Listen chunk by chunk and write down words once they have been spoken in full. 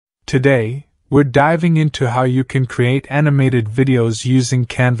Today, we're diving into how you can create animated videos using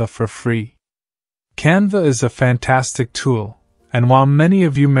Canva for free. Canva is a fantastic tool, and while many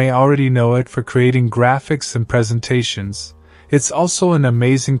of you may already know it for creating graphics and presentations, it's also an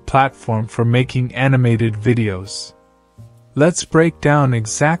amazing platform for making animated videos. Let's break down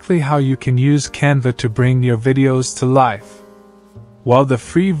exactly how you can use Canva to bring your videos to life. While the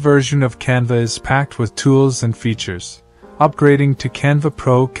free version of Canva is packed with tools and features, upgrading to Canva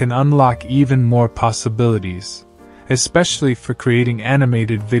Pro can unlock even more possibilities, especially for creating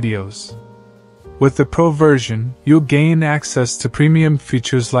animated videos. With the Pro version, you'll gain access to premium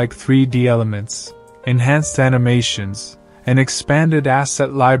features like 3D elements, enhanced animations, an expanded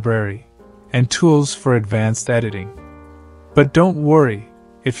asset library, and tools for advanced editing. But don't worry,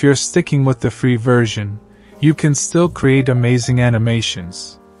 if you're sticking with the free version, you can still create amazing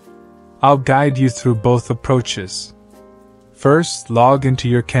animations. I'll guide you through both approaches. First, log into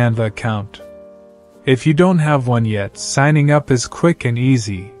your Canva account. If you don't have one yet, signing up is quick and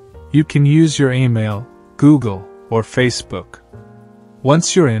easy. You can use your email, Google, or Facebook.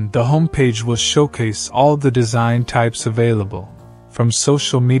 Once you're in, the homepage will showcase all the design types available, from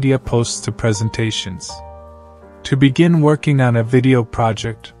social media posts to presentations. To begin working on a video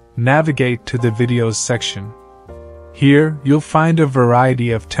project, navigate to the Videos section. Here, you'll find a variety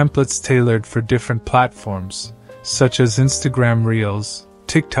of templates tailored for different platforms, such as Instagram Reels,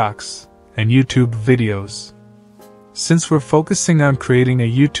 TikToks, and YouTube videos. Since we're focusing on creating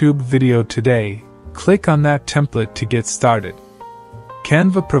a YouTube video today, click on that template to get started.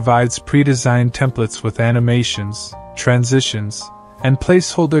 Canva provides pre-designed templates with animations, transitions, and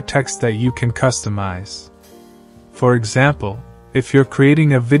placeholder text that you can customize. For example, if you're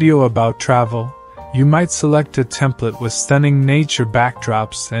creating a video about travel, you might select a template with stunning nature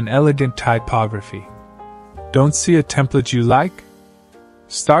backdrops and elegant typography. Don't see a template you like?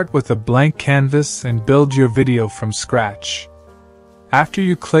 Start with a blank canvas and build your video from scratch. After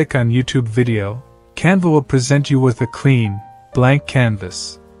you click on YouTube video, Canva will present you with a clean, blank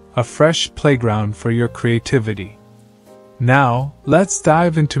canvas, a fresh playground for your creativity. Now, let's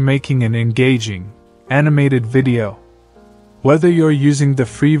dive into making an engaging, animated video. Whether you're using the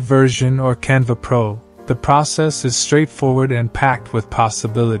free version or Canva Pro, the process is straightforward and packed with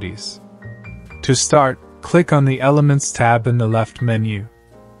possibilities. To start, click on the Elements tab in the left menu.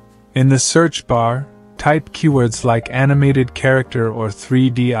 In the search bar, type keywords like animated character or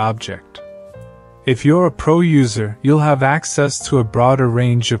 3D object. If you're a pro user, you'll have access to a broader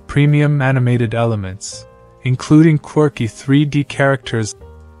range of premium animated elements, including quirky 3D characters.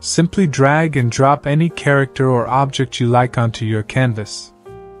 Simply drag and drop any character or object you like onto your canvas.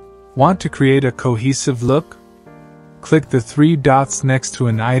 Want to create a cohesive look? Click the three dots next to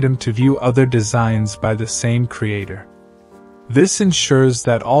an item to view other designs by the same creator. This ensures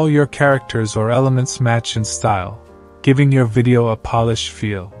that all your characters or elements match in style, giving your video a polished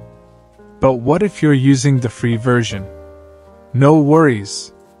feel. But what if you're using the free version? No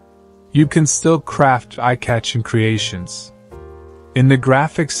worries. You can still craft eye-catching creations. In the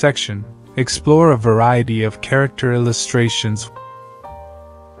graphics section, explore a variety of character illustrations.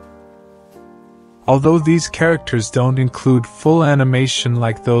 Although these characters don't include full animation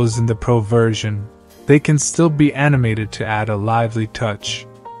like those in the Pro version, they can still be animated to add a lively touch.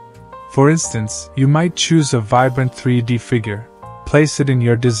 For instance, you might choose a vibrant 3D figure, place it in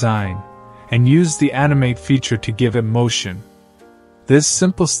your design, and use the animate feature to give it motion. This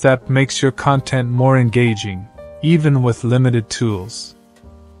simple step makes your content more engaging, even with limited tools.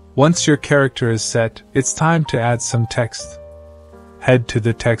 Once your character is set, it's time to add some text. Head to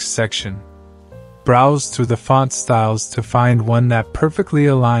the text section. Browse through the font styles to find one that perfectly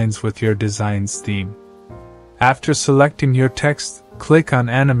aligns with your design's theme. After selecting your text, click on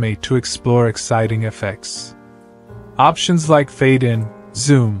Animate to explore exciting effects. Options like fade in,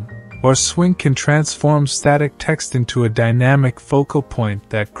 zoom, or swing can transform static text into a dynamic focal point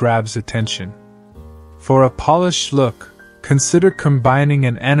that grabs attention. For a polished look, consider combining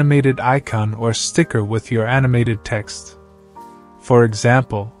an animated icon or sticker with your animated text. For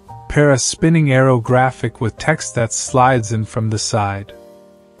example, pair a spinning arrow graphic with text that slides in from the side.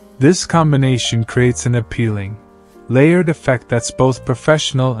 This combination creates an appealing, layered effect that's both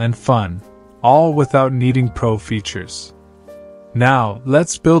professional and fun, all without needing pro features. Now,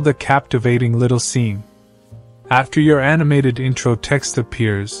 let's build a captivating little scene. After your animated intro text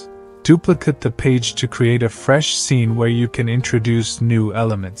appears, duplicate the page to create a fresh scene where you can introduce new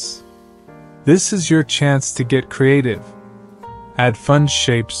elements. This is your chance to get creative. Add fun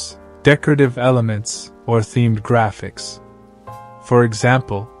shapes, decorative elements, or themed graphics. For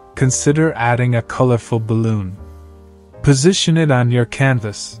example, consider adding a colorful balloon. Position it on your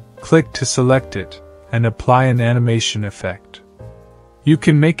canvas, click to select it, and apply an animation effect. You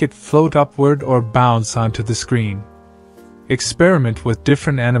can make it float upward or bounce onto the screen. Experiment with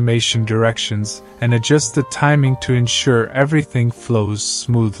different animation directions and adjust the timing to ensure everything flows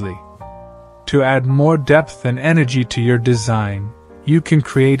smoothly. To add more depth and energy to your design, you can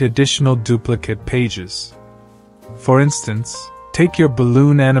create additional duplicate pages. For instance, take your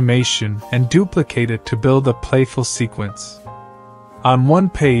balloon animation and duplicate it to build a playful sequence. On one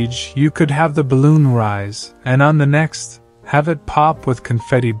page, you could have the balloon rise, and on the next, have it pop with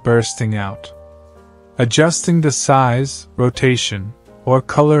confetti bursting out. Adjusting the size, rotation, or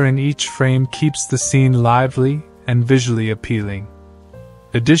color in each frame keeps the scene lively and visually appealing.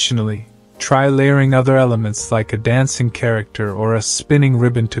 Additionally, try layering other elements like a dancing character or a spinning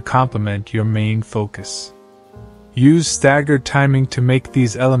ribbon to complement your main focus. Use staggered timing to make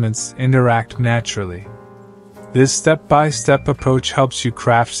these elements interact naturally. This step-by-step approach helps you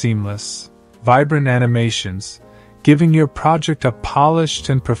craft seamless, vibrant animations, giving your project a polished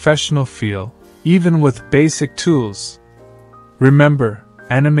and professional feel, even with basic tools. Remember,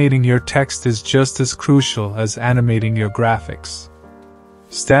 animating your text is just as crucial as animating your graphics.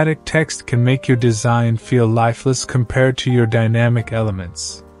 Static text can make your design feel lifeless compared to your dynamic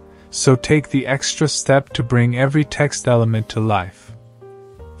elements, so take the extra step to bring every text element to life.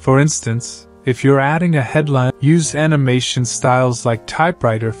 For instance, if you're adding a headline, use animation styles like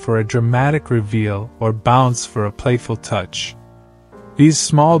typewriter for a dramatic reveal or bounce for a playful touch. These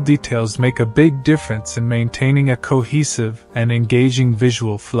small details make a big difference in maintaining a cohesive and engaging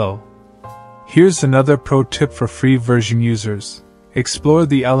visual flow. Here's another pro tip for free version users. Explore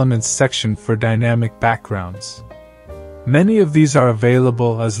the Elements section for dynamic backgrounds. Many of these are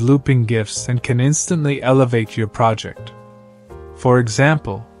available as looping GIFs and can instantly elevate your project. For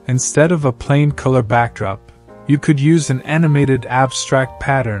example, instead of a plain color backdrop, you could use an animated abstract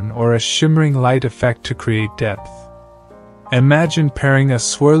pattern or a shimmering light effect to create depth. Imagine pairing a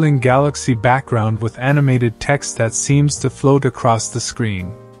swirling galaxy background with animated text that seems to float across the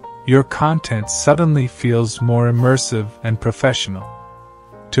screen. Your content suddenly feels more immersive and professional.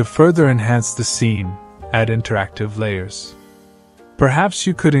 To further enhance the scene, add interactive layers. Perhaps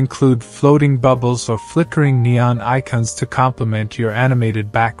you could include floating bubbles or flickering neon icons to complement your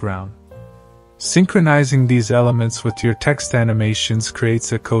animated background. Synchronizing these elements with your text animations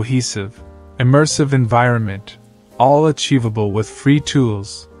creates a cohesive, immersive environment, all achievable with free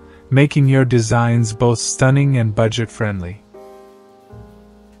tools, making your designs both stunning and budget-friendly.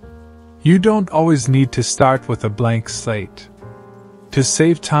 You don't always need to start with a blank slate. To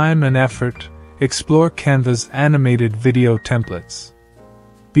save time and effort, explore Canva's animated video templates.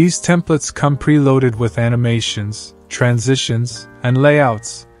 These templates come preloaded with animations, transitions, and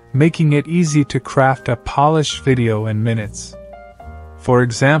layouts, making it easy to craft a polished video in minutes. For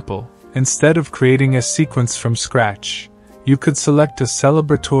example, instead of creating a sequence from scratch, you could select a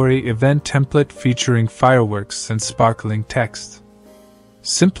celebratory event template featuring fireworks and sparkling text.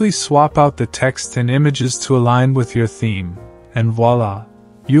 Simply swap out the text and images to align with your theme, and voila,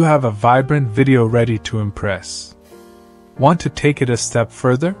 you have a vibrant video ready to impress. Want to take it a step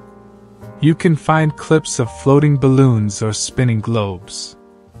further? You can find clips of floating balloons or spinning globes.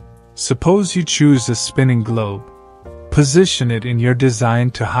 Suppose you choose a spinning globe. Position it in your design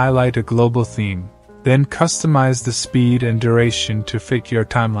to highlight a global theme, then customize the speed and duration to fit your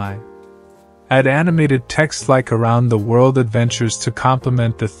timeline. Add animated text like around the world adventures to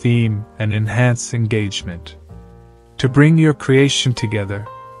complement the theme and enhance engagement. To bring your creation together,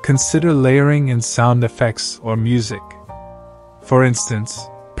 consider layering in sound effects or music. For instance,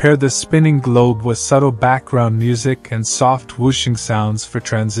 pair the spinning globe with subtle background music and soft whooshing sounds for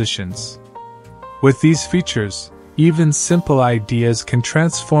transitions. With these features, even simple ideas can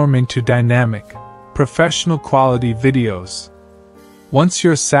transform into dynamic, professional quality videos. Once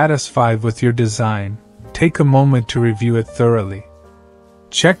you're satisfied with your design, take a moment to review it thoroughly.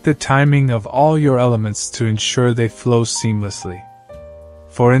 Check the timing of all your elements to ensure they flow seamlessly.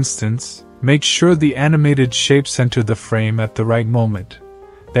 For instance, make sure the animated shapes enter the frame at the right moment,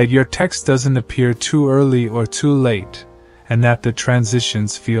 that your text doesn't appear too early or too late, and that the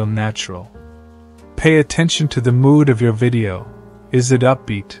transitions feel natural. Pay attention to the mood of your video. Is it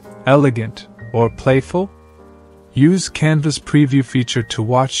upbeat, elegant, or playful? Use Canva's preview feature to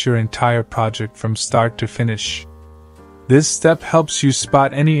watch your entire project from start to finish. This step helps you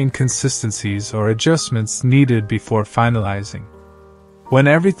spot any inconsistencies or adjustments needed before finalizing. When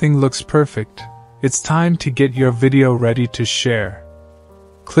everything looks perfect, it's time to get your video ready to share.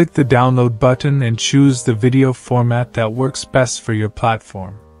 Click the download button and choose the video format that works best for your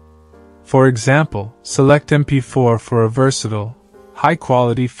platform. For example, select MP4 for a versatile,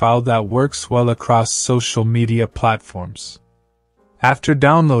 high-quality file that works well across social media platforms. After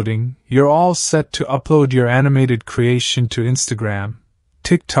downloading, you're all set to upload your animated creation to Instagram,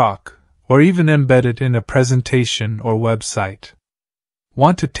 TikTok, or even embed it in a presentation or website.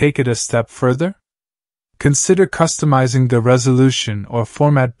 Want to take it a step further? Consider customizing the resolution or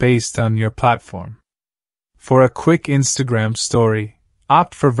format based on your platform. For a quick Instagram story,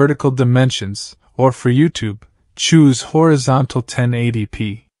 opt for vertical dimensions, or for YouTube, choose horizontal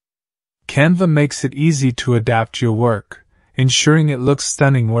 1080p. Canva makes it easy to adapt your work, ensuring it looks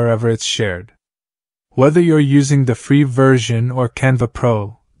stunning wherever it's shared. Whether you're using the free version or Canva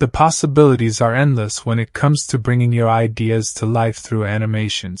Pro, the possibilities are endless when it comes to bringing your ideas to life through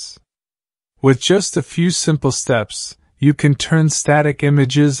animations. With just a few simple steps, you can turn static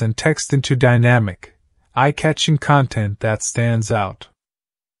images and text into dynamic, eye-catching content that stands out.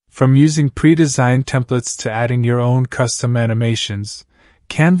 From using pre-designed templates to adding your own custom animations,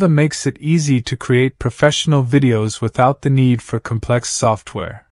 Canva makes it easy to create professional videos without the need for complex software.